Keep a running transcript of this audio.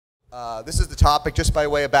This is the topic, just by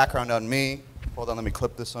way of background on me. Hold on, let me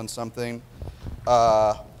clip this on something.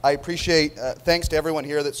 I appreciate, thanks to everyone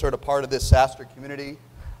here that's sort of part of this SaaStr community.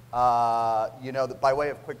 By way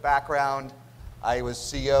of quick background, I was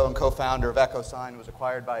CEO and co-founder of Echosign, was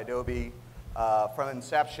acquired by Adobe. From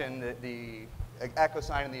inception, the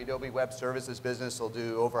Echosign and the Adobe Web Services business will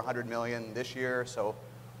do over 100 million this year, so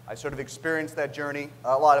I sort of experienced that journey,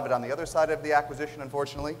 a lot of it on the other side of the acquisition,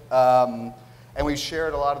 unfortunately. And we've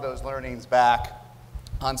shared a lot of those learnings back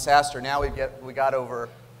on SaaStr. Now we got over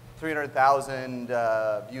 300,000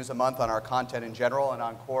 views a month on our content in general, and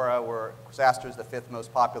on Quora, SaaStr is the 5th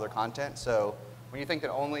most popular content. So when you think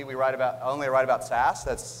that only I write about SaaS,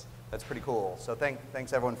 that's pretty cool. So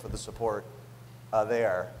thanks everyone for the support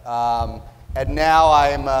there. And now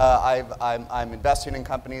I'm investing in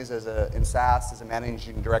companies in SaaS as a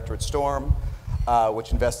managing director at Storm,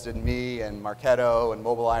 which invested in me and Marketo and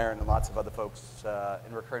Mobile Iron and lots of other folks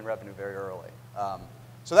in recurring revenue very early.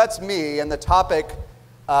 So that's me, and the topic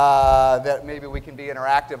that maybe we can be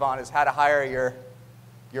interactive on is how to hire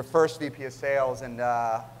your first VP of sales. And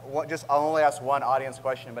I'll only ask one audience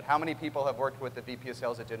question, but how many people have worked with the VP of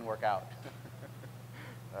sales that didn't work out?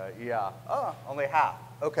 Yeah, only half,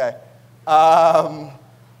 okay.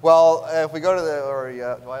 Well, if we go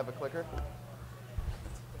to do I have a clicker?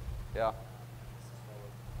 Yeah.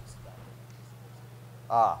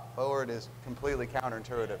 Forward is completely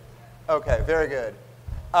counterintuitive. Okay, very good.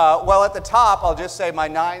 Well, at the top, I'll just say my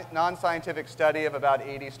non-scientific study of about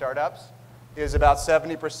 80 startups is about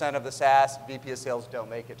 70% of the SaaS VP of sales don't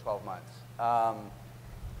make it 12 months.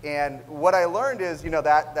 And what I learned is,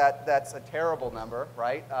 that's a terrible number,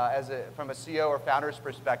 right? From a CEO or founder's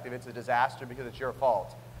perspective, it's a disaster because it's your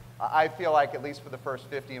fault. I feel like, at least for the first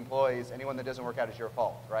 50 employees, anyone that doesn't work out is your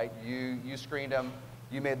fault, right? You screened them,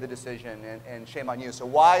 you made the decision, and shame on you. So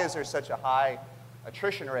why is there such a high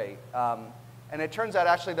attrition rate? And it turns out,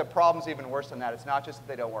 actually, the problem's even worse than that. It's not just that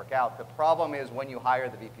they don't work out. The problem is when you hire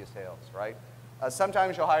the VP of sales, right?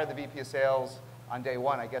 Sometimes you'll hire the VP of sales on day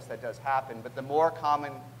one. I guess that does happen. But the more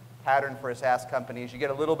common pattern for a SaaS company is you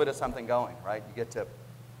get a little bit of something going, right? You get to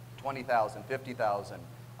 20,000, 50,000,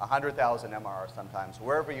 100,000 MRR sometimes.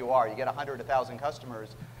 Wherever you are, you get 100, 1,000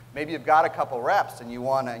 customers. Maybe you've got a couple reps and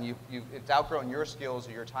it's outgrown your skills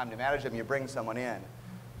or your time to manage them. You bring someone in.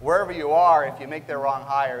 Wherever you are, if you make the wrong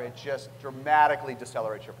hire, it just dramatically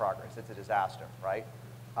decelerates your progress. It's a disaster, right?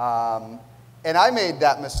 And I made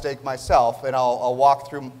that mistake myself, and I'll walk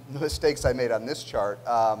through the mistakes I made on this chart.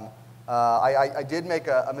 I did make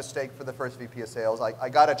a mistake for the first VP of sales. I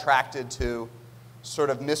got attracted to sort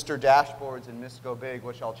of Mr. Dashboards and Miss Go Big,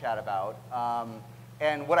 which I'll chat about.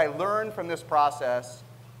 And what I learned from this process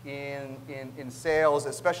in sales,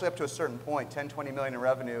 especially up to a certain point, 10, 20 million in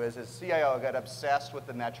revenue, as a CIO, I got obsessed with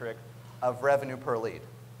the metric of revenue per lead.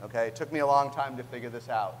 Okay? It took me a long time to figure this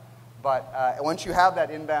out. But once you have that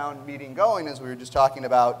inbound meeting going, as we were just talking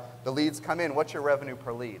about, the leads come in, what's your revenue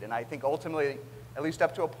per lead? And I think ultimately, at least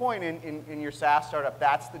up to a point in your SaaS startup,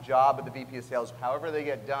 that's the job of the VP of sales. However they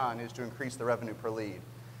get done is to increase the revenue per lead.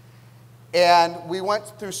 And we went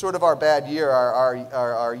through sort of our bad year,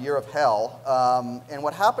 our year of hell. And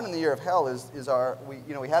what happened in the year of hell is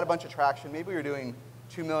we had a bunch of traction. Maybe we were doing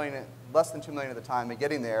 2 million, less than 2 million at the time, and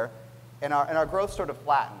getting there. And our growth sort of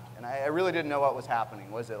flattened. And I really didn't know what was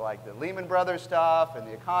happening. Was it like the Lehman Brothers stuff and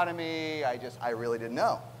the economy? I really didn't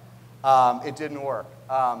know. It didn't work.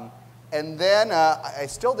 And then I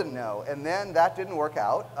still didn't know. And then that didn't work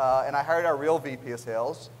out. And I hired our real VP of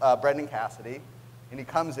sales, Brendan Cassidy. And he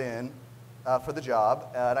comes in for the job.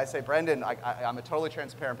 And I say, Brendan, I'm a totally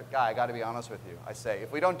transparent guy. I got to be honest with you. I say,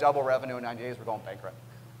 if we don't double revenue in 90 days, we're going bankrupt.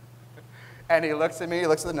 And he looks at me, he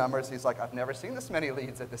looks at the numbers. He's like, I've never seen this many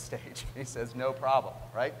leads at this stage. He says, no problem,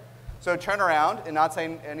 right? So turn around, and not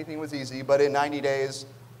saying anything was easy, but in 90 days,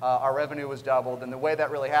 our revenue was doubled. And the way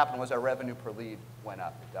that really happened was our revenue per lead went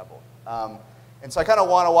up, it doubled. And so I kind of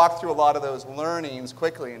want to walk through a lot of those learnings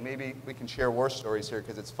quickly, and maybe we can share war stories here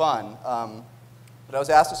because it's fun. But I was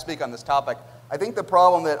asked to speak on this topic. I think the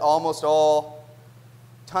problem that almost all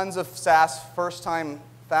tons of SaaS first-time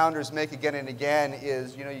founders make again and again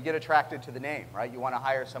is, you get attracted to the name, right? You want to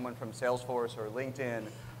hire someone from Salesforce or LinkedIn,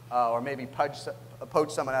 or maybe poach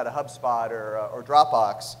someone out of HubSpot or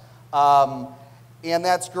Dropbox. And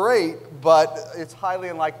that's great, but it's highly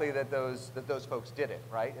unlikely that those folks did it,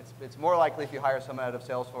 right? It's more likely if you hire someone out of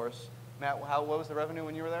Salesforce. Matt, what was the revenue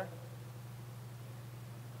when you were there?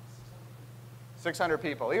 600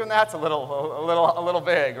 people. Even that's a little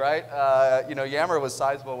big, right? Yammer was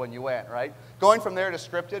sizable when you went, right? Going from there to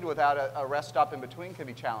scripted without a rest stop in between can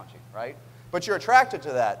be challenging, right? But you're attracted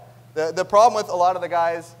to that. The problem with a lot of the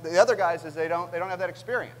guys, the other guys, is they don't have that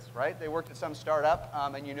experience, right? They worked at some startup,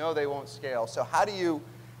 and you know they won't scale. So how do you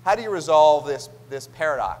resolve this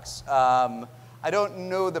paradox? I don't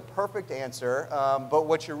know the perfect answer, but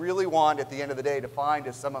what you really want at the end of the day to find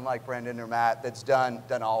is someone like Brendan or Matt that's done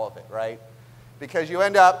all of it, right? Because you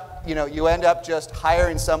end up just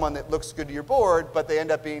hiring someone that looks good to your board, but they end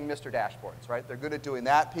up being Mr. Dashboards, right? They're good at doing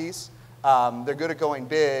that piece. They're good at going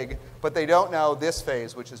big, but they don't know this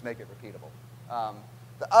phase, which is make it repeatable.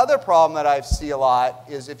 The other problem that I see a lot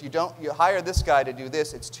is if you hire this guy to do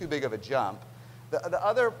this, it's too big of a jump. The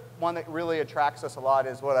other one that really attracts us a lot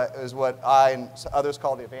is what I and others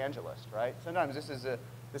call the evangelist, right? Sometimes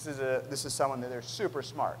this is someone that they're super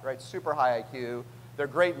smart, right? Super high IQ. They're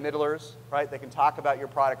great middlers, right? They can talk about your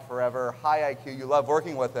product forever. High IQ. You love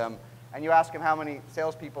working with them. And you ask them how many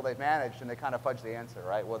salespeople they've managed, and they kind of fudge the answer,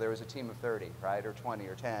 right? Well, there was a team of 30, right, or 20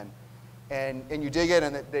 or 10. And you dig in,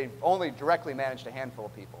 and they've only directly managed a handful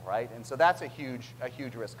of people, right? And so that's a huge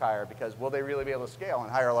risk hire, because will they really be able to scale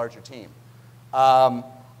and hire a larger team?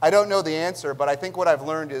 I don't know the answer, but I think what I've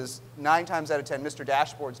learned is 9 times out of 10, Mr.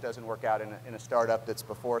 Dashboards doesn't work out in a startup that's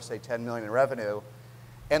before, say, 10 million in revenue.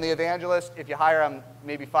 And the evangelist, if you hire them,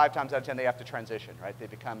 maybe 5 times out of 10, they have to transition, right? They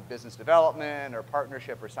become business development or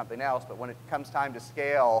partnership or something else, but when it comes time to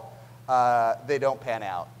scale, they don't pan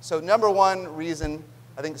out. So number one reason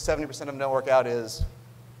I think 70% of them don't work out is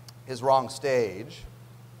wrong stage.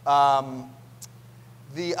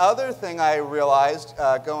 The other thing I realized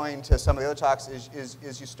going to some of the other talks is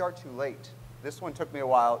you start too late. This one took me a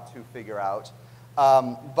while to figure out.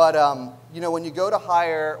 You know, when you're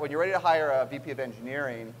ready to hire a VP of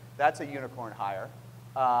engineering, that's a unicorn hire.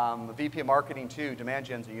 A VP of marketing too, demand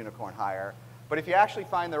gen's a unicorn hire. But if you actually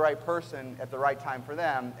find the right person at the right time for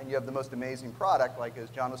them, and you have the most amazing product, like as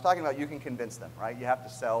John was talking about, you can convince them, right? You have to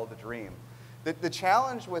sell the dream. The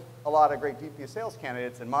challenge with a lot of great VP of sales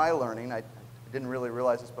candidates, in my learning, I didn't really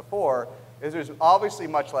realize this before, is there's obviously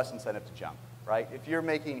much less incentive to jump, right? If you're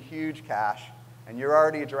making huge cash, and you're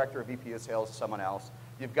already a director or VP of sales to someone else,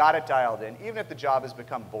 you've got it dialed in, even if the job has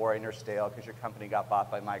become boring or stale because your company got bought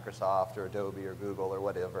by Microsoft or Adobe or Google or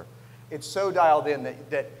whatever. It's so dialed in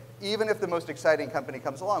that even if the most exciting company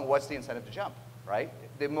comes along, what's the incentive to jump, right?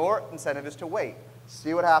 The more incentive is to wait.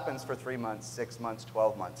 See what happens for 3 months, 6 months,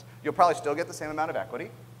 12 months. You'll probably still get the same amount of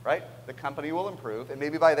equity, right? The company will improve, and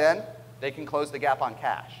maybe by then, they can close the gap on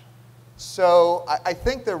cash. So I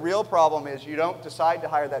think the real problem is you don't decide to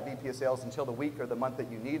hire that VP of sales until the week or the month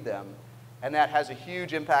that you need them, and that has a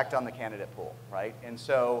huge impact on the candidate pool, right? And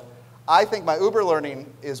so I think my Uber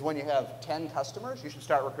learning is when you have 10 customers, you should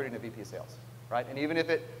start recruiting a VP of sales, right? And even if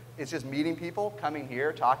it's just meeting people, coming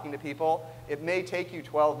here, talking to people, it may take you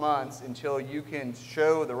 12 months until you can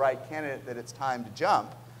show the right candidate that it's time to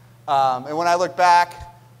jump. And when I look back,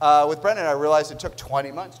 with Brendan, I realized it took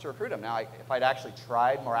 20 months to recruit him. Now, if I'd actually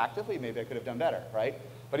tried more actively, maybe I could have done better, right?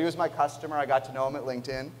 But he was my customer. I got to know him at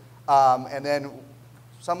LinkedIn. And then,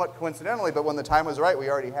 somewhat coincidentally, but when the time was right, we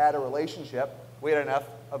already had a relationship. We had enough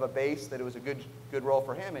of a base that it was a good role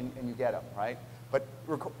for him, and you get him, right? But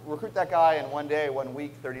recruit that guy in 1 day, 1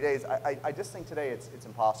 week, 30 days, I just think today it's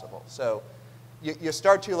impossible. So you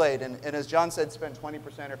start too late. And as John said, spend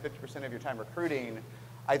 20% or 50% of your time recruiting.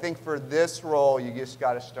 I think for this role, you just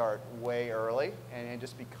got to start way early and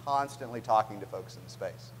just be constantly talking to folks in the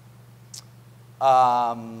space.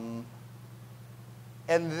 And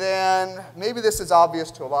then, maybe this is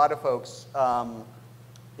obvious to a lot of folks.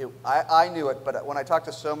 I knew it, but when I talk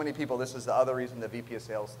to so many people, this is the other reason the VP of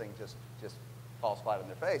sales thing just falls flat on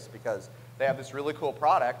their face, because they have this really cool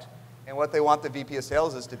product, and what they want the VP of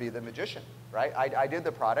sales is to be the magician, right? I did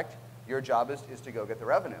the product. Your job is to go get the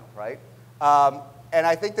revenue, right? And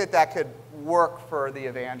I think that could work for the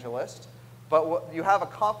evangelist, but you have a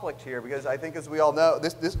conflict here, because I think, as we all know,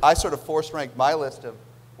 I sort of force ranked my list of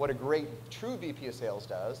what a great true VP of sales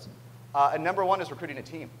does. And number one is recruiting a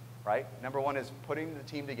team, right? Number one is putting the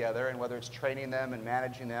team together, and whether it's training them and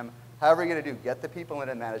managing them, however you're going to do, get the people in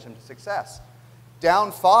and manage them to success.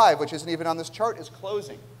 Down 5, which isn't even on this chart, is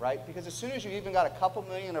closing, right? Because as soon as you've even got a couple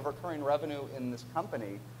million of recurring revenue in this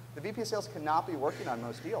company, the VP of sales cannot be working on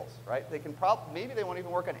most deals, right? They can maybe they won't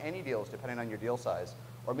even work on any deals depending on your deal size,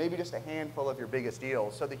 or maybe just a handful of your biggest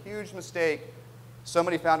deals. So the huge mistake so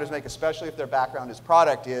many founders make, especially if their background is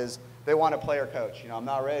product, is they want a player coach. You know, I'm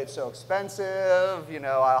not ready, it's so expensive. You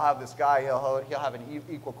know, I'll have this guy, he'll have an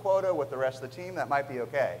equal quota with the rest of the team. That might be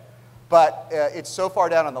okay. But it's so far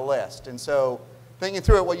down on the list. And so thinking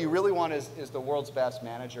through it, what you really want is the world's best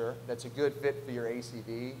manager that's a good fit for your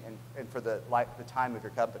ACV and for the time of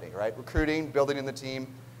your company, right? Recruiting, building in the team,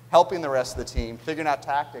 helping the rest of the team, figuring out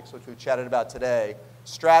tactics, which we've chatted about today,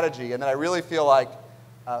 strategy, and that I really feel like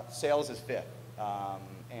sales is fifth.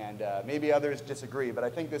 And maybe others disagree, but I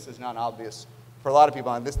think this is not obvious for a lot of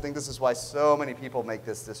people. And I think this is why so many people make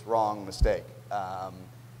this wrong mistake.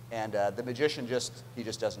 The magician he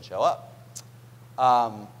just doesn't show up.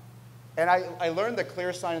 And I learned the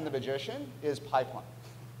clear sign in the magician is pipeline.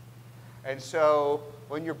 And so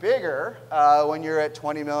when you're bigger, when you're at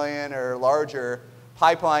 20 million or larger,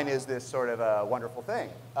 pipeline is this sort of a wonderful thing.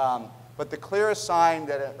 But the clearest sign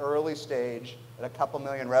that at an early stage, at a couple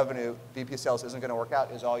million revenue, VP sales isn't going to work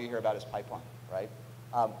out is all you hear about is pipeline, right?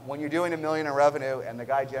 When you're doing $1 million in revenue and the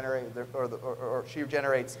guy generates, or she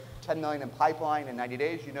generates 10 million in pipeline in 90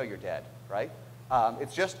 days, you know you're dead, right?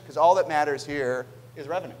 It's just because all that matters here is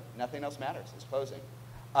revenue. Nothing else matters. It's closing.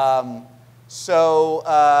 I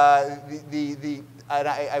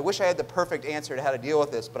wish I had the perfect answer to how to deal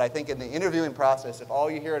with this, but I think in the interviewing process, if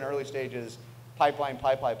all you hear in early stages, pipeline,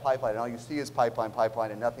 pipeline, pipeline, and all you see is pipeline, pipeline,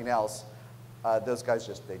 and nothing else, those guys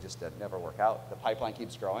just never work out. The pipeline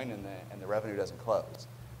keeps growing, and the revenue doesn't close.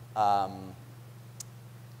 And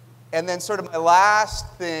then sort of my last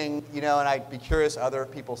thing, and I'd be curious other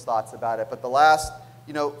people's thoughts about it, but the last,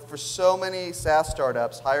 for so many SaaS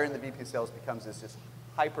startups, hiring the VP of sales becomes this just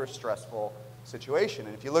hyper-stressful situation.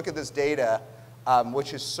 And if you look at this data,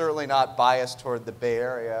 which is certainly not biased toward the Bay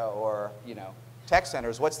Area or, tech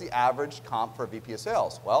centers, what's the average comp for a VP of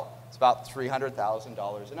sales? Well, it's about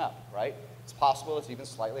 $300,000 and up, right? It's possible it's even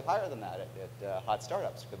slightly higher than that at hot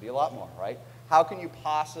startups. It could be a lot more, right? How can you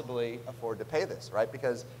possibly afford to pay this, right?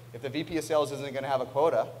 Because if the VP of sales isn't going to have a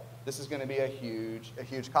quota, this is going to be a huge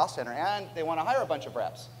cost center, and they want to hire a bunch of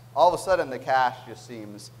reps. All of a sudden, the cash just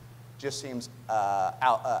seems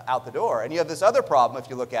out the door. And you have this other problem if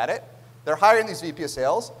you look at it. They're hiring these VP of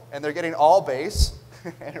sales, and they're getting all base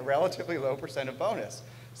and a relatively low % of bonus.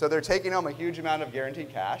 So they're taking home a huge amount of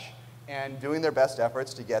guaranteed cash and doing their best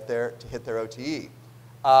efforts to hit their OTE.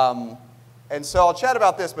 And so I'll chat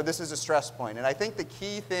about this, but this is a stress point. And I think the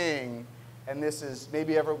key thing, and this is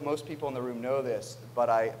maybe most people in the room know this, but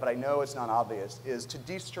I know it's not obvious, is to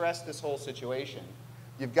de-stress this whole situation.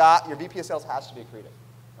 Your VP of sales has to be accretive.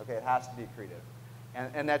 Okay, it has to be accretive.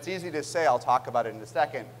 And that's easy to say. I'll talk about it in a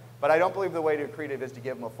second. But I don't believe the way to accretive is to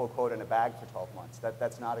give them a full quota in a bag for 12 months.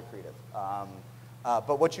 That's not accretive.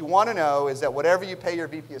 But what you want to know is that whatever you pay your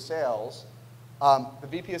VP of sales, the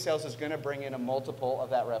VP of sales is going to bring in a multiple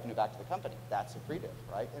of that revenue back to the company. That's accretive,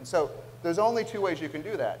 right? And so there's only two ways you can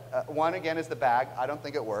do that. One, again, is the bag. I don't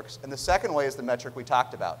think it works. And the second way is the metric we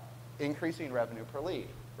talked about, increasing revenue per lead,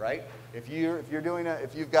 right? If you're doing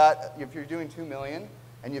 2 million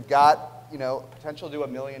and you've got potential to do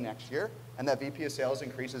 $1 million next year, and that VP of sales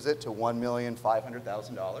increases it to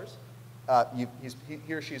 $1,500,000,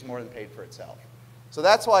 he or she's more than paid for itself. So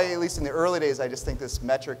that's why, at least in the early days, I just think this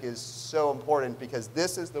metric is so important, because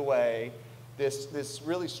this is the way this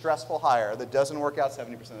really stressful hire that doesn't work out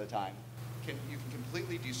 70% of the time, you can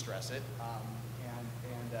completely de-stress it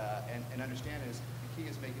and understand is the key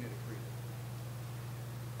is making it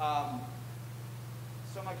accretive.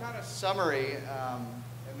 So my kind of summary,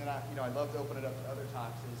 and then I'd love to open it up to other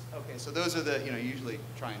talks, is, okay, so those are the, usually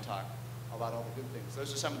try and talk about all the good things.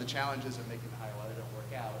 Those are some of the challenges of making the hire, why they don't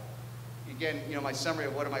work out. Again, my summary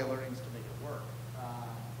of what are my learnings to make it work.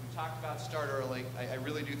 We talked about start early. I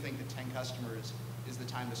really do think that 10 customers is the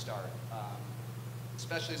time to start.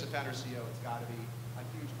 Especially as a founder CEO, it's got to be a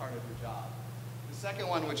huge part of your job. The second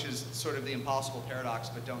one, which is sort of the impossible paradox,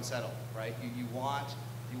 but don't settle, right? You want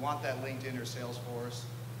that LinkedIn or Salesforce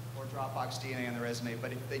or Dropbox DNA on the resume,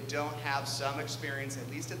 but if they don't have some experience, at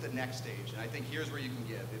least at the next stage, and I think here's where you can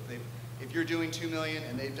give. If you're doing 2 million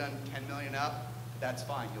and they've done 10 million up, that's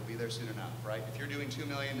fine, you'll be there soon enough, right? If you're doing 2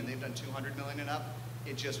 million and they've done 200 million and up,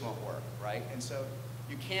 it just won't work, right? And so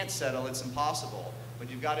you can't settle, it's impossible,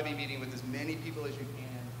 but you've got to be meeting with as many people as you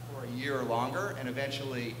can for a year or longer, and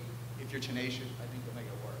eventually, if you're tenacious, I think you'll make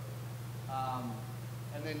it work.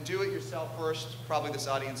 And then do it yourself first. Probably this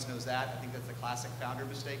audience knows that. I think that's the classic founder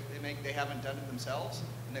mistake they make. They haven't done it themselves,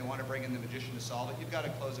 and they want to bring in the magician to solve it. You've got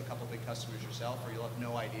to close a couple big customers yourself, or you'll have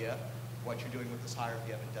no idea what you're doing with this hire if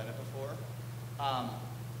you haven't done it before. And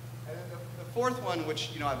then the fourth one,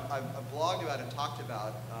 which I've blogged about and talked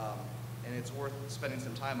about, and it's worth spending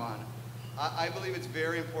some time on. I believe it's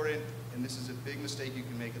very important, and this is a big mistake you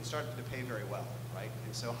can make, and start to pay very well, right?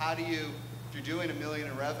 And so how do you, if you're doing $1 million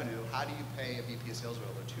in revenue, how do you pay a VP of sales role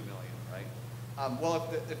of $2 million, right? Well,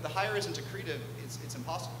 if the hire isn't accretive, it's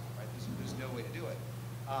impossible, right? There's no way to do it.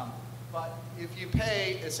 But if you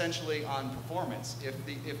pay essentially on performance, if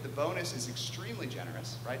the bonus is extremely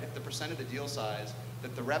generous, right? If the % of the deal size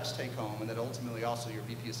that the reps take home and that ultimately also your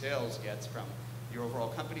VP of sales gets from your overall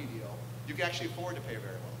company deal, you can actually afford to pay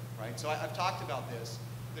very well, right? So I've talked about this.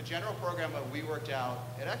 The general program that we worked out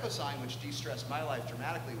at Echosign, which de-stressed my life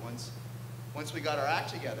dramatically once we got our act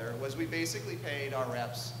together, was we basically paid our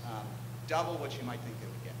reps double what you might think they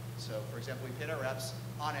would get. So for example, we paid our reps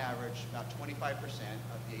on average about 25% of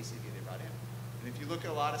the ACV they brought in. And if you look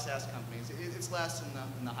at a lot of SaaS companies, it's less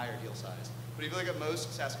in the higher deal size. But if you look at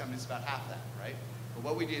most SaaS companies, it's about half that, right? But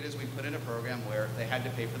what we did is we put in a program where they had to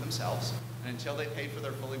pay for themselves, and until they paid for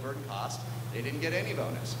their fully burdened cost, they didn't get any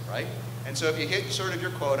bonus, right? And so if you hit sort of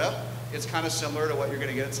your quota, it's kind of similar to what you're going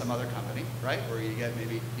to get at some other company, right? Where you get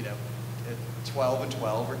maybe, 12 and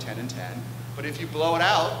 12 or 10 and 10. But if you blow it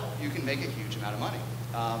out, you can make a huge amount of money.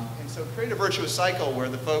 And so create a virtuous cycle where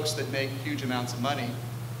the folks that make huge amounts of money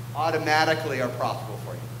automatically are profitable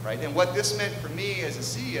for you, right? And what this meant for me as a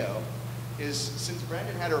CEO is, since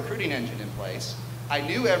Brendan had a recruiting engine in place, I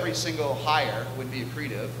knew every single hire would be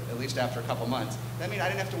accretive, at least after a couple months. That means I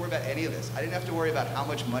didn't have to worry about any of this. I didn't have to worry about how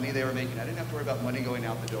much money they were making. I didn't have to worry about money going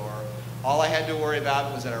out the door. All I had to worry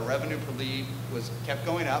about was that our revenue per lead kept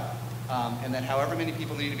going up, and that however many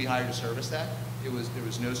people needed to be hired to service that, there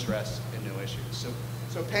was no stress and no issues.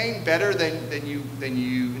 So paying better than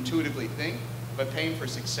you intuitively think, but paying for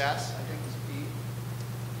success, I think, is key.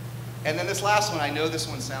 And then this last one, I know this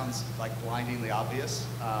one sounds like blindingly obvious,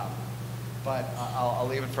 but I'll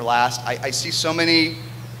leave it for last. I see so many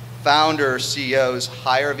founder CEOs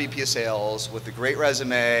hire a VP of sales with a great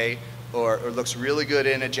resume, or looks really good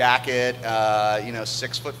in a jacket,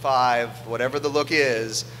 6'5", whatever the look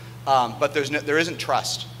is, but there isn't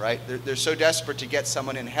trust, right? They're so desperate to get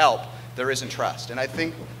someone in help, there isn't trust. And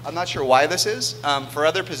I'm not sure why this is. For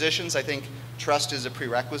other positions, I think trust is a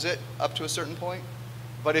prerequisite up to a certain point.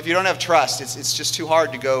 But if you don't have trust, it's just too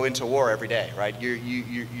hard to go into war every day, right?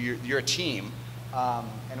 You're a team,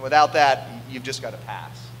 and without that, you've just got to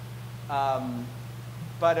pass.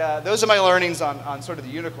 But those are my learnings on sort of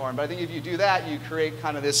the unicorn. But I think if you do that, you create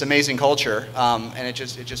kind of this amazing culture, and it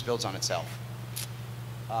just builds on itself.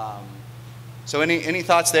 So any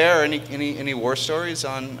thoughts there, or any war stories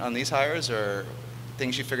on these hires, or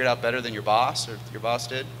things you figured out better than your boss or your boss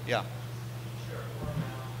did? Yeah.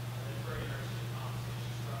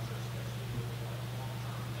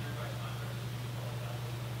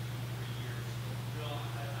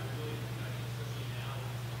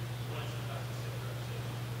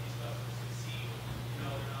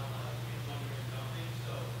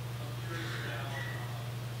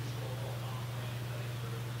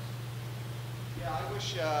 I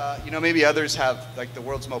wish, maybe others have like the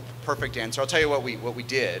world's most perfect answer. I'll tell you what we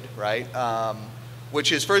did, right?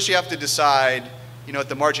 Which is, first you have to decide, at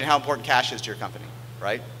the margin, how important cash is to your company,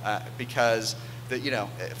 right? Because at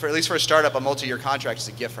least for a startup, a multi-year contract is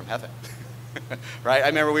a gift from heaven, right? I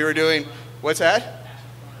remember we were doing, what's that?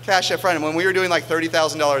 Cash up front. And when we were doing like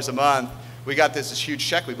 $30,000 a month, we got this huge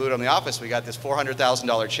check. We blew it on the office. We got this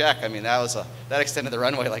 $400,000 check. I mean, that extended the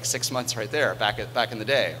runway like 6 months right there, back in the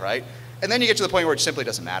day, right? And then you get to the point where it simply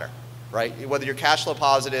doesn't matter, right? Whether you're cash flow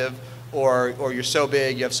positive or you're so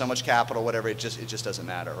big, you have so much capital, whatever, it just doesn't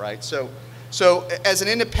matter, right? So as an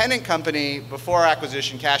independent company, before our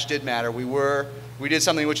acquisition, cash did matter. We did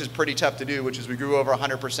something which is pretty tough to do, which is we grew over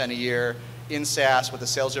 100% a year in SaaS with a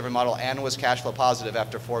sales-driven model and was cash flow positive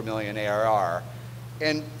after 4 million ARR.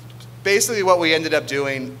 And basically what we ended up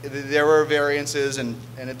doing, there were variances, and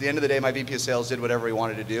at the end of the day, my VP of sales did whatever he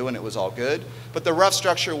wanted to do, and it was all good. But the rough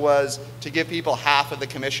structure was to give people half of the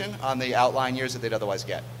commission on the outline years that they'd otherwise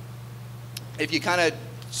get. If you kind of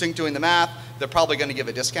sync doing the math, they're probably going to give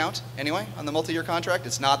a discount anyway on the multi-year contract.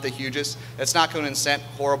 It's not the hugest. It's not going to incent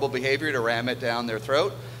horrible behavior to ram it down their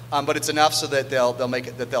throat, but it's enough so that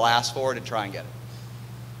they'll ask for it and try and get it.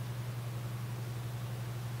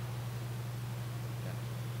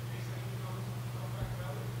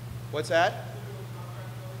 What's that?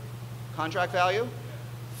 Contract value?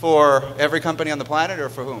 For every company on the planet, or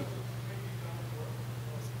for whom?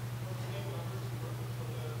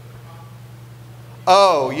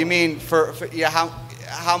 Oh, you mean for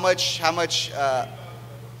how much?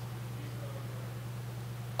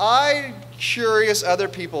 I'm curious other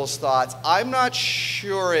people's thoughts. I'm not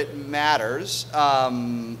sure it matters.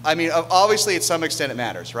 I mean, obviously, at some extent, it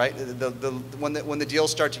matters, right? When the deals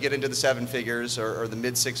start to get into the 7 figures or the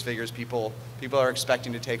mid 6 figures, people are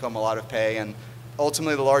expecting to take home a lot of pay, and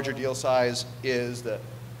ultimately, the larger deal size is if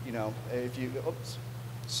you, oops,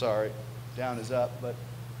 sorry, down is up, but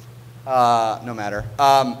no matter.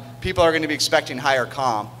 People are going to be expecting higher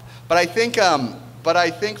comp, but I think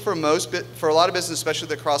for a lot of business,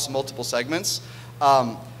 especially across multiple segments,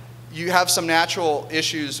 you have some natural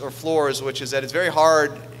issues or floors, which is that it's very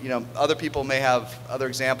hard. Other people may have other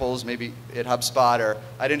examples, maybe at HubSpot, or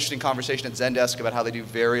I had an interesting conversation at Zendesk about how they do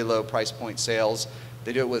very low price point sales.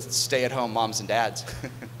 They do it with stay-at-home moms and dads.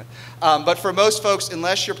 But for most folks,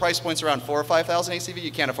 unless your price point's around 4,000 or 5,000 ACV,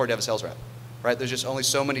 you can't afford to have a sales rep, right? There's just only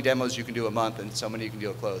so many demos you can do a month, and so many you can do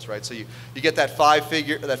a close, right? So you get that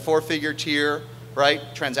that 4-figure tier, right?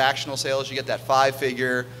 Transactional sales. You get that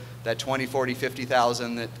 5-figure, that 20, 40,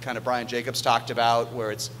 50,000 that kind of Brian Jacobs talked about,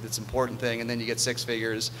 where it's important thing, and then you get 6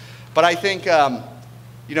 figures. But I think,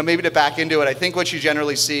 maybe to back into it, I think what you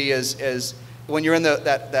generally see is when you're in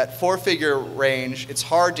that 4-figure range, it's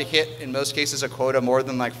hard to hit, in most cases, a quota more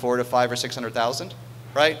than like 4 to 5 or 600,000,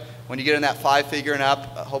 right? When you get in that 5-figure and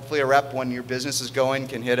up, hopefully a rep, when your business is going,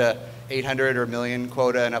 can hit a 800 or $1 million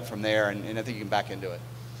quota and up from there, and I think you can back into it.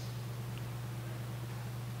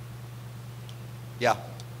 Yeah.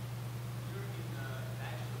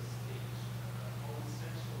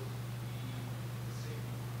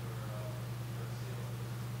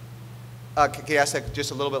 Can you ask that just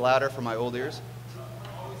a little bit louder for my old ears?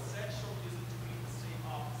 How essential is it to be in the same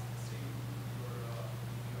office, the same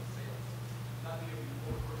sales? Not be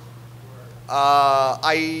a person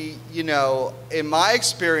or in my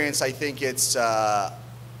experience, I think it's,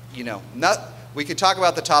 we could talk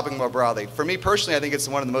about the topic more broadly. For me personally, I think it's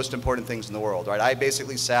one of the most important things in the world, right? I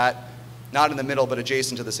basically sat not in the middle, but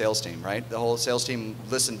adjacent to the sales team, right? The whole sales team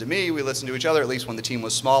listened to me, we listened to each other, at least when the team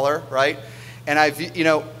was smaller, right? And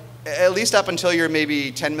at least up until you're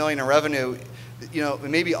maybe 10 million in revenue,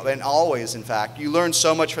 maybe, and always, in fact, you learn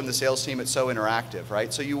so much from the sales team. It's so interactive,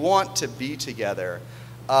 right? So you want to be together.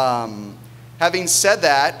 Having said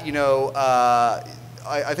that,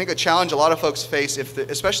 I think a challenge a lot of folks face,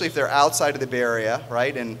 especially if they're outside of the Bay Area,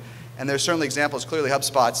 right? And there's certainly examples. Clearly,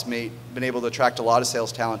 HubSpot's been able to attract a lot of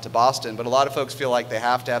sales talent to Boston, but a lot of folks feel like they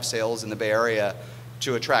have to have sales in the Bay Area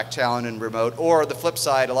to attract talent in remote. Or the flip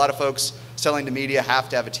side, a lot of folks selling to media have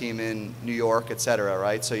to have a team in New York, et cetera,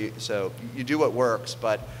 right? So you do what works.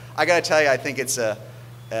 But I got to tell you, I think it's a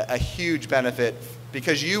huge benefit,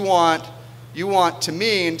 because you want, to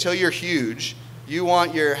me, until you're huge, you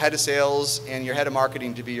want your head of sales and your head of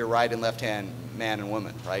marketing to be your right and left hand man and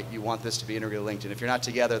woman, right? You want this to be integrated linked, and if you're not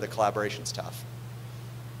together, the collaboration's tough.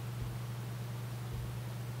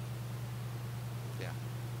 Yeah.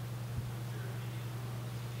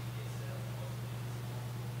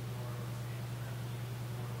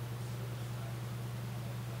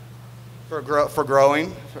 For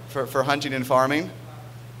growing, for hunting and farming.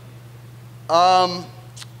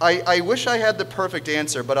 I wish I had the perfect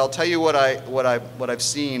answer, but I'll tell you what I've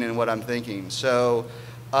seen and what I'm thinking. So,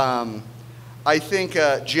 I think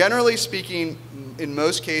generally speaking, in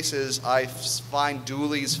most cases, I find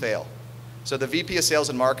dualies fail. So the VP of Sales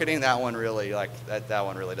and Marketing, that one really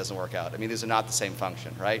doesn't work out. I mean, these are not the same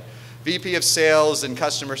function, right? VP of Sales and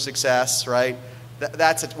Customer Success, right?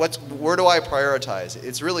 Where do I prioritize?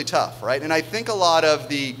 It's really tough, right? And I think a lot of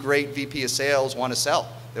the great VP of Sales want to sell.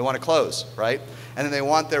 They want to close, right? And then they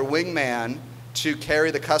want their wingman to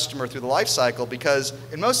carry the customer through the life cycle, because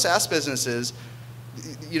in most SaaS businesses,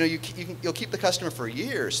 you'll keep the customer for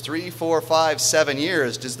years, 3, 4, 5, 7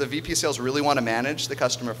 years. Does the VP of Sales really want to manage the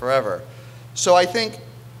customer forever? So I think,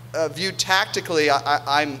 viewed tactically,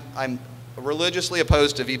 I'm religiously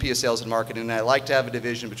opposed to VP of Sales and Marketing, and I like to have a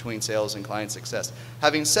division between sales and client success.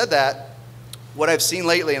 Having said that, what I've seen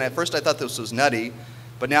lately, and at first I thought this was nutty,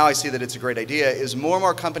 but now I see that it's a great idea, is more and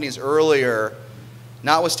more companies earlier,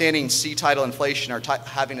 notwithstanding C-title inflation, are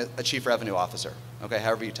having a chief revenue officer, okay,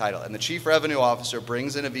 however you title it. And the chief revenue officer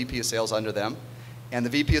brings in a VP of Sales under them, and the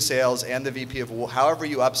VP of Sales and the VP of however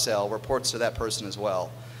you upsell reports to that person as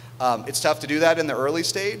well. It's tough to do that in the early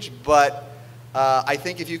stage, but I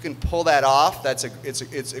think if you can pull that off,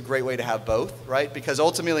 it's a great way to have both, right? Because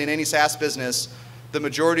ultimately in any SaaS business, the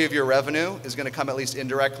majority of your revenue is going to come at least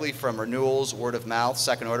indirectly from renewals, word of mouth,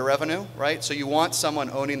 second order revenue, right? So you want someone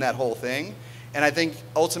owning that whole thing. And I think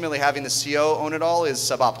ultimately having the CO own it all is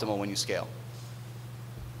suboptimal when you scale.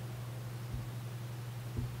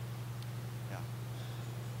 Yeah.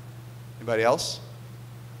 Anybody else?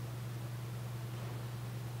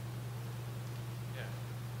 Yeah.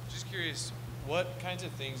 Just curious, what kinds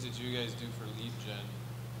of things did you guys do for lead gen?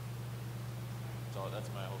 That's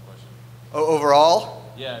my whole question. Overall?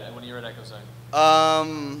 Yeah, when you were at Echosign.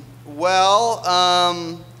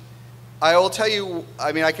 I will tell you,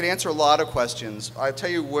 I mean, I could answer a lot of questions. I'll tell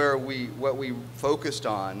you what we focused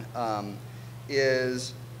on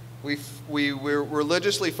is we're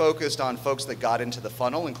religiously focused on folks that got into the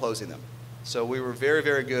funnel and closing them, So we were very,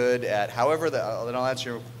 very good at, however, then I'll answer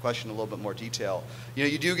your question in a little bit more detail. You know,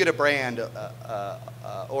 you do get a brand,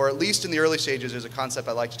 or at least in the early stages, there's a concept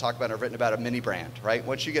I like to talk about and I've written about, a mini brand, right?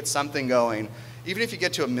 Once you get something going, even if you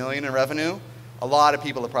get to $1 million in revenue, a lot of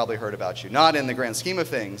people have probably heard about you. Not in the grand scheme of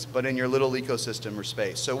things, but in your little ecosystem or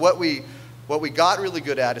space. So what we got really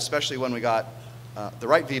good at, especially when we got the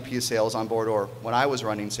right VP of sales on board, or when I was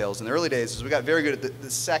running sales in the early days, is we got very good at the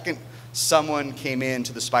second someone came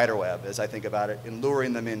into the spider web, as I think about it, and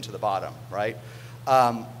luring them into the bottom, right?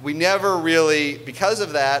 We never really, because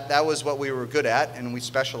of that, that was what we were good at and we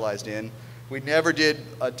specialized in. We never did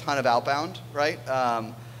a ton of outbound, right?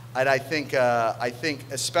 And I think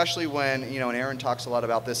especially when, you know, and Aaron talks a lot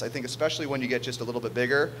about this, I think especially when you get just a little bit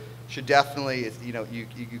bigger, should definitely, you know,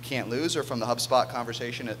 you can't lose, or from the HubSpot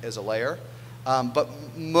conversation as a layer. But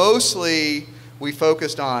mostly we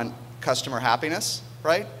focused on customer happiness,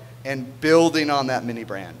 right? And building on that mini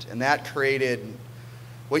brand. And that created,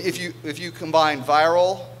 well, if you combine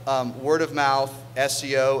viral, word of mouth,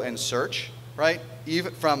 SEO, and search, right?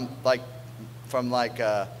 Even from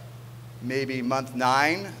maybe month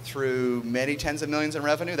 9 through many tens of millions in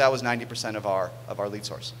revenue, that was 90% of our lead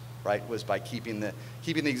source, right? Was by keeping the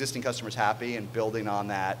existing customers happy and building on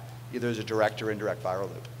that, either as a direct or indirect viral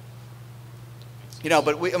loop. You know,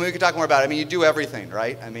 but we could talk more about it. I mean, you do everything,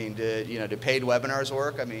 right? I mean, do paid webinars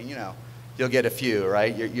work? I mean, you know, you'll get a few,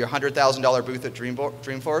 right? Your $100,000 booth at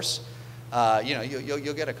Dreamforce, you know,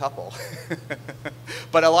 you'll get a couple.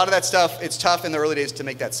 But a lot of that stuff, it's tough in the early days to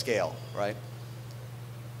make that scale, right?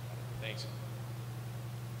 Thanks.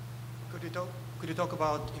 Could you talk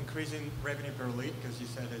about increasing revenue per lead? Because you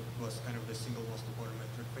said it was kind of the single most important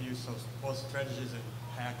metric for you. So both strategies and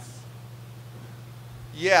hacks.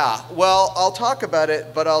 Yeah, well, I'll talk about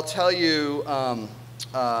it, but I'll tell you,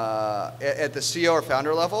 at the CEO or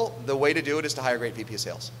founder level, the way to do it is to hire a great VP of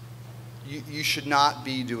sales. You should not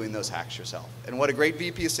be doing those hacks yourself. And what a great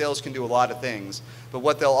VP of sales can do a lot of things, but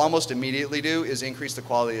what they'll almost immediately do is increase the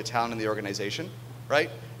quality of talent in the organization, right?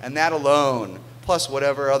 And that alone, plus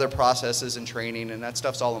whatever other processes and training, and that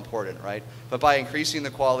stuff's all important, right? But by increasing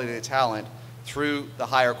the quality of the talent through the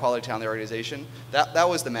higher quality talent in the organization, that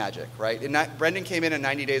was the magic, right? And Brendan came in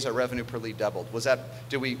 90 days, our revenue per lead doubled. Was that,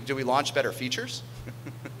 did we launch better features?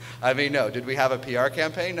 I mean, no. Did we have a PR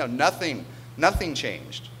campaign? No, nothing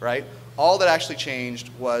changed, right? All that actually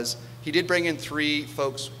changed was he did bring in 3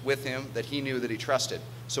 folks with him that he knew that he trusted.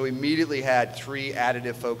 So he immediately had 3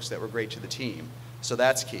 additive folks that were great to the team. So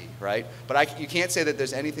that's key, right? But you can't say that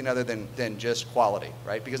there's anything other than just quality,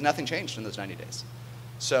 right? Because nothing changed in those 90 days.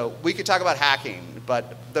 So we could talk about hacking,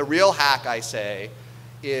 but the real hack, I say,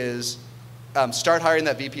 is start hiring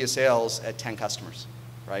that VP of sales at 10 customers,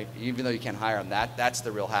 right? Even though you can't hire them, that's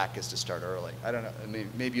the real hack, is to start early. I don't know, I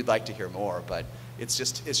mean, maybe you'd like to hear more, but it's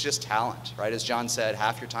just talent, right? As John said,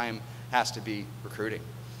 half your time has to be recruiting.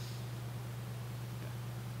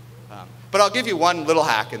 But I'll give you one little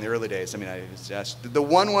hack in the early days. I mean, the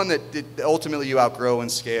one that ultimately you outgrow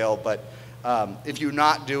and scale, but if you're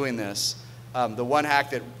not doing this, the one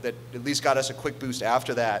hack that at least got us a quick boost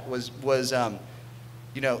after that was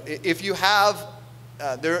you know, if you have,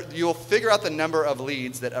 you'll figure out the number of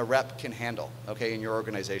leads that a rep can handle, okay, in your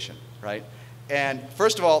organization, right? And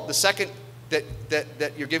first of all, the second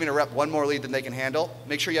that you're giving a rep one more lead than they can handle,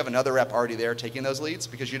 make sure you have another rep already there taking those leads,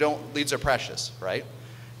 because leads are precious, right?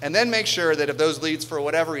 And then make sure that if those leads, for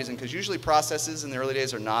whatever reason, because usually processes in the early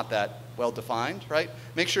days are not that well defined, right?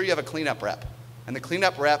 Make sure you have a cleanup rep. And the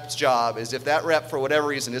cleanup rep's job is, if that rep, for whatever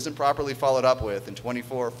reason, isn't properly followed up with in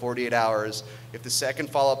 24 or 48 hours, if the second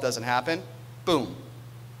follow-up doesn't happen, boom,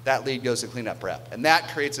 that lead goes to cleanup rep. And that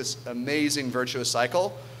creates this amazing virtuous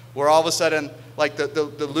cycle where all of a sudden, like the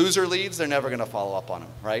loser leads, they're never going to follow up on them,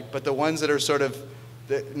 right? But the ones that are sort of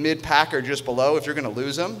the mid-pack or just below, if you're going to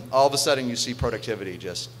lose them, all of a sudden you see productivity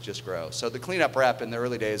just grow. So the cleanup rep in the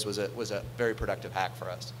early days was a very productive hack for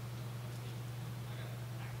us.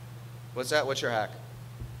 What's that? What's your hack?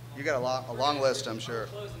 You got a long list, I'm sure. We're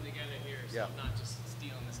closing together here, so Yeah. I'm not just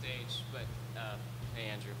stealing the stage. But hey,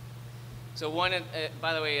 Andrew. So one,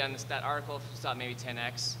 by the way, on that article, if you thought maybe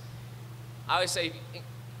 10x, I always say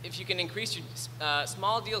if you can increase your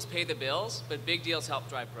small deals pay the bills, but big deals help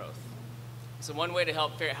drive growth. So one way to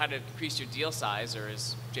help figure out how to increase your deal size, or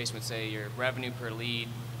as Jason would say, your revenue per lead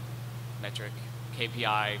metric,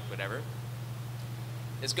 KPI, whatever,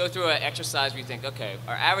 is go through an exercise where you think, okay,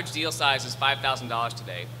 our average deal size is $5,000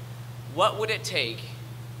 today. What would it take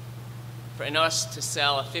for us to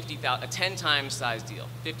sell a 10 times size deal,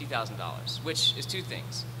 $50,000, which is 2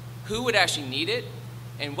 things. Who would actually need it,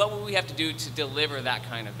 and what would we have to do to deliver that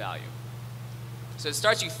kind of value? So it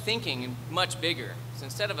starts you thinking much bigger. So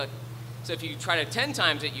instead of So if you try to 10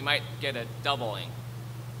 times it, you might get a doubling,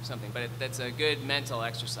 something. But that's a good mental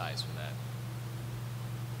exercise for that.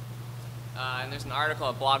 And there's an article,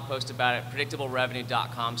 a blog post about it,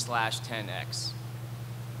 predictablerevenue.com/10x.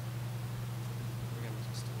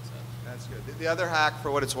 That's good. The other hack,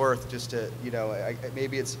 for what it's worth, just to,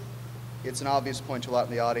 maybe it's an obvious point to a lot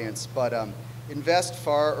in the audience, but invest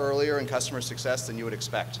far earlier in customer success than you would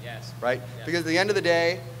expect. Yes. Right? Yes. Because at the end of the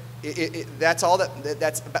day, that's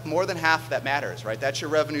more than half that matters, right? That's your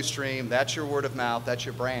revenue stream, that's your word of mouth, that's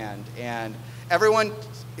your brand, and everyone,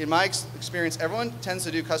 in my experience, everyone tends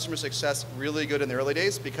to do customer success really good in the early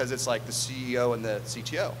days because it's like the CEO and the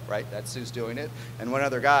CTO, right? That's who's doing it, and one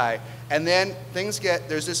other guy. And then there's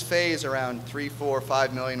this phase around 3, 4,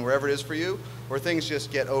 5 million, wherever it is for you, where things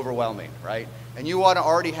just get overwhelming, right? And you want to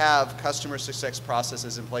already have customer success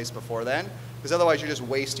processes in place before then, because otherwise you're just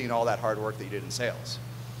wasting all that hard work that you did in sales.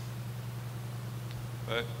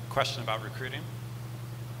 A question about recruiting.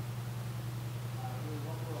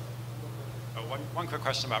 One quick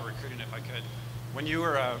question about recruiting, if I could. When you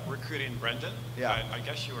were recruiting Brendan, yeah. I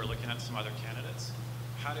guess you were looking at some other candidates.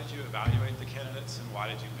 How did you evaluate the candidates, and why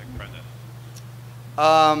did you pick Brendan?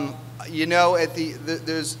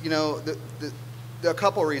 There's a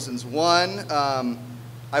couple reasons. One,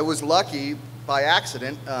 I was lucky by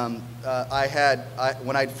accident.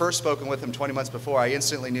 When I'd first spoken with him 20 months before, I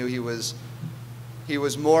instantly knew he was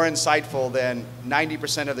more insightful than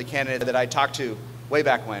 90% of the candidates that I talked to way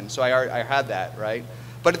back when. So I had that, right?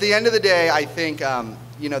 But at the end of the day, I think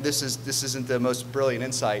this isn't the most brilliant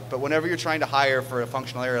insight. But whenever you're trying to hire for a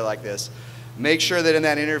functional area like this, make sure that in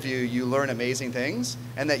that interview you learn amazing things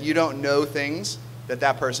and that you don't know things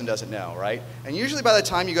that person doesn't know, right? And usually by the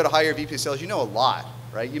time you go to hire VP of sales, you know a lot,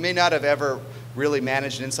 right? You may not have ever really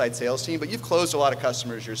managed an inside sales team, but you've closed a lot of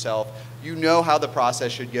customers yourself. You know how the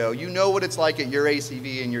process should go. You know what it's like at your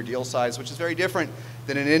ACV and your deal size, which is very different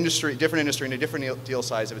than different industry and a different deal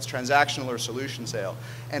size if it's transactional or solution sale.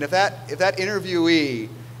 And if that interviewee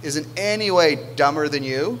is in any way dumber than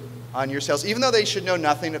you on your sales, even though they know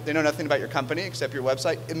nothing about your company except your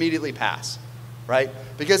website, immediately pass, right?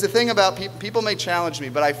 Because the thing about people may challenge me,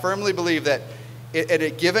 but I firmly believe that at a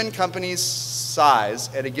given company's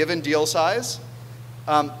size, at a given deal size,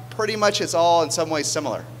 pretty much it's all in some ways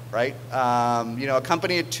similar, right? A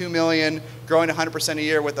company at 2 million, growing 100% a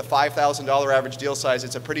year with a $5,000 average deal size,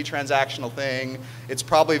 it's a pretty transactional thing. It's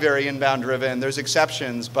probably very inbound driven. There's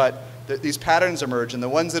exceptions, but these patterns emerge, and the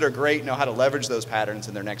ones that are great know how to leverage those patterns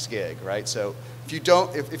in their next gig, right? So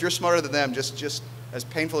if you're smarter than them, just as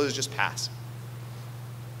painful as just pass.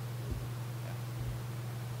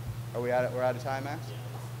 We're out of time, Max?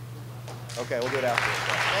 Okay, we'll do it after.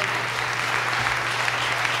 Thank you.